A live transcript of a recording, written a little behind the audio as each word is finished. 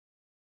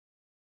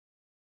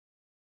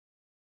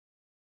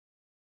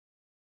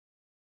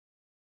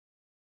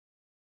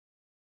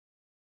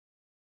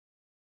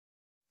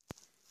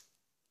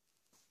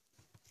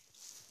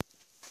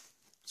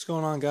What's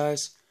going on,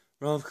 guys?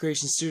 Realm of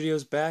Creation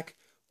Studios back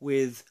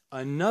with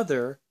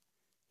another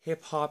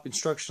hip-hop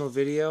instructional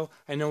video.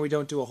 I know we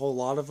don't do a whole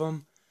lot of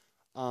them.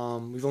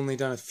 We've only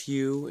done a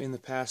few in the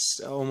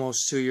past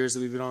almost 2 years that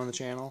we've been on the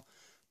channel.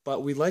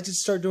 But we'd like to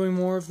start doing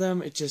more of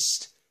them. It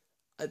just,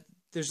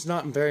 there's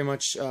not very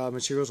much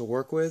material to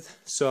work with.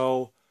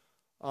 So,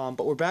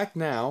 but we're back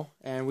now,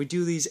 and we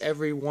do these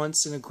every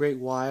once in a great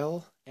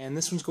while. And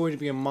this one's going to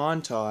be a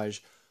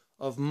montage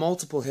of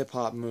multiple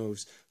hip-hop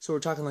moves. So we're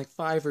talking like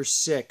 5 or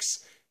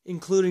 6,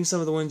 including some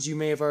of the ones you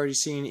may have already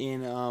seen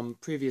in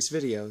previous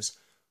videos.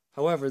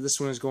 However, this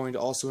one is going to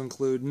also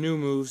include new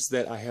moves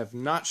that I have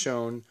not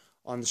shown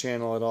on the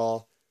channel at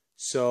all.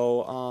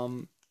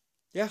 So,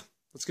 yeah,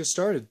 let's get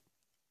started.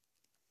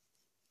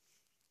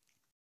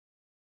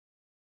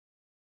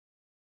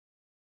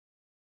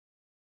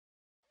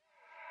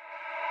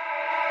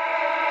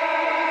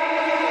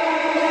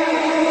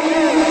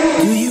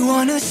 Do you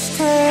wanna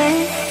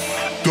stay?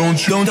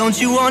 Don't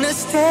you wanna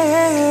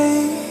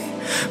stay?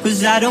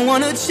 'Cause I don't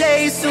wanna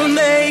chase or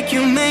make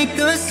you make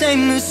the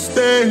same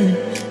mistake.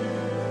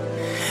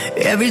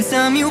 Every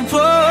time you pull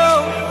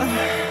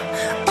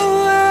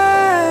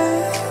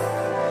away,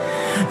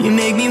 you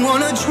make me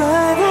wanna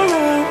drive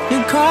around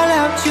and call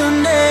out your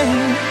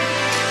name.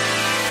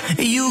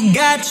 You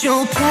got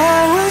your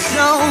powers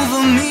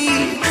over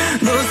me,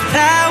 those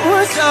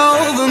powers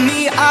over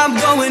me. I'm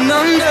going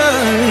under,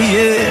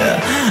 yeah,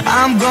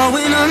 I'm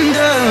going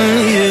under,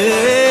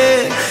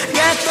 yeah.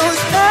 Got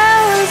those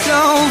powers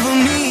over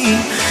me,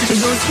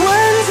 those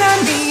ones I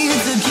need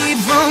to keep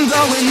from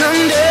going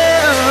under,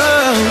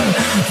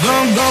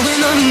 from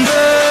going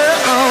under,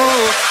 oh.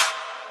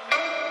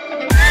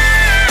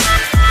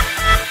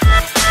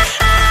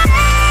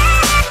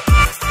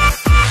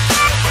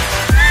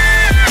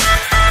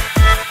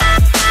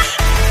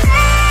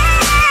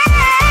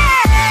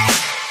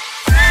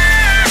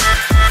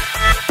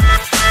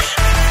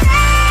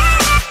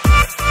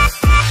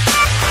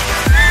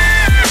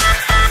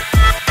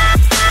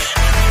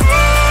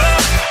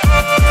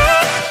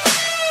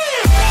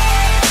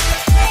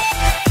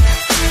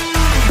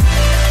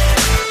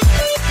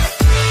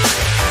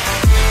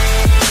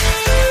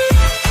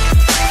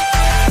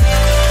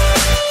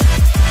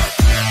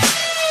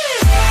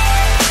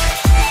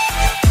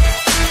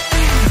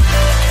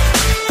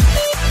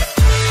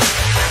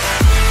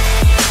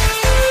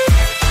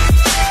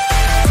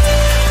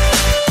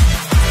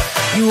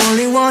 You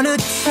only wanna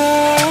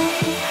talk,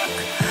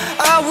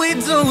 all we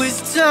do is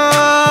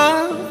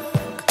talk.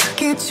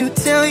 Can't you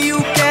tell you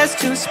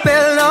cast your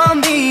spell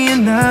on me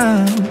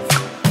enough?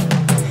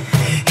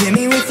 Hit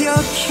me with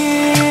your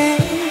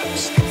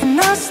kiss and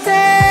I'll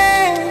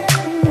stay,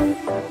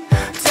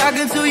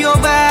 talking to your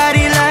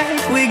body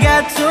like we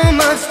got too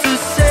much to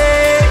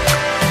say.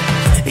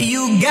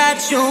 You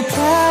got your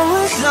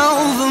powers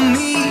over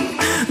me,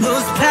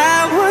 those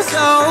powers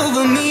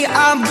over me.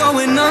 I'm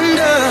going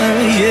under,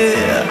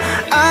 yeah,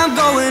 I'm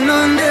going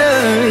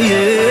under,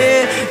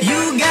 yeah.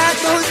 You got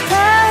those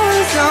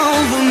powers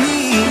over me,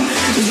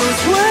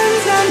 those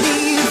ones I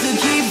need to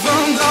keep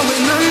from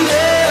going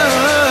under,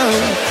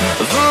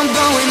 from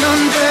going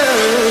under,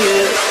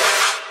 yeah.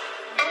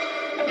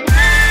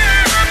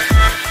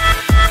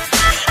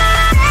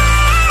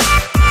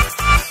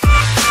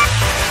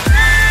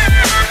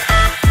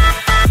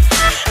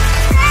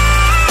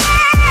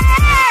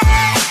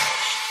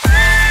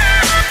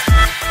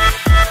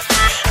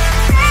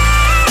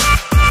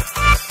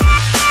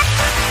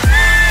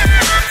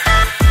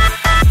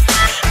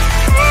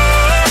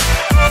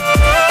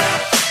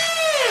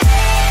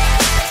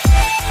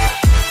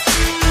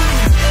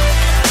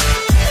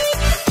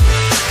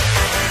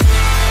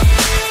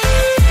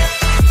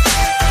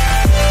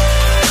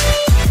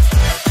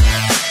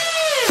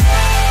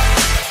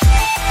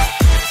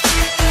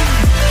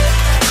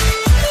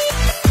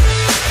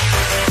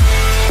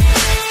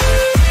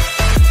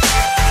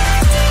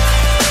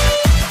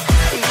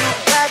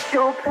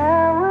 Your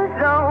powers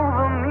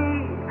over me,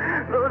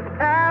 those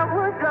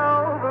powers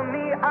over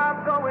me.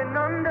 I'm going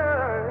under,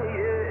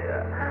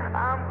 yeah,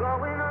 I'm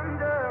going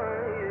under,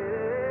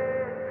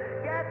 yeah.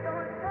 Get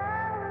those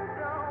powers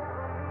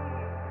over me,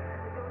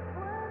 those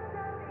ones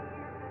I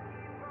need to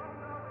keep from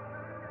going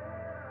under.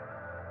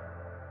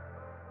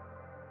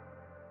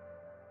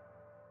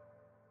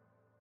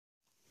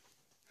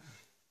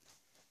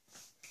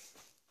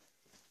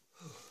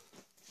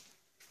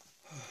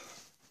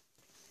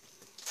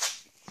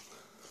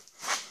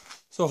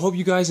 So I hope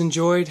you guys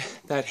enjoyed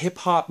that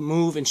hip-hop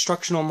move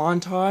instructional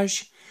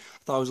montage. I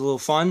thought it was a little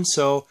fun,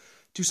 so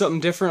do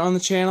something different on the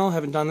channel.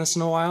 Haven't done this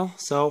in a while,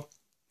 so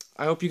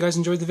I hope you guys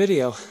enjoyed the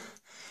video.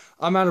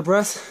 I'm out of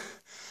breath.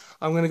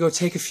 I'm going to go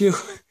take a few,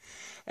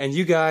 and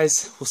you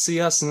guys will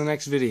see us in the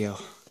next video.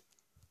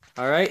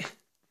 Alright?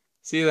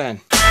 See you then.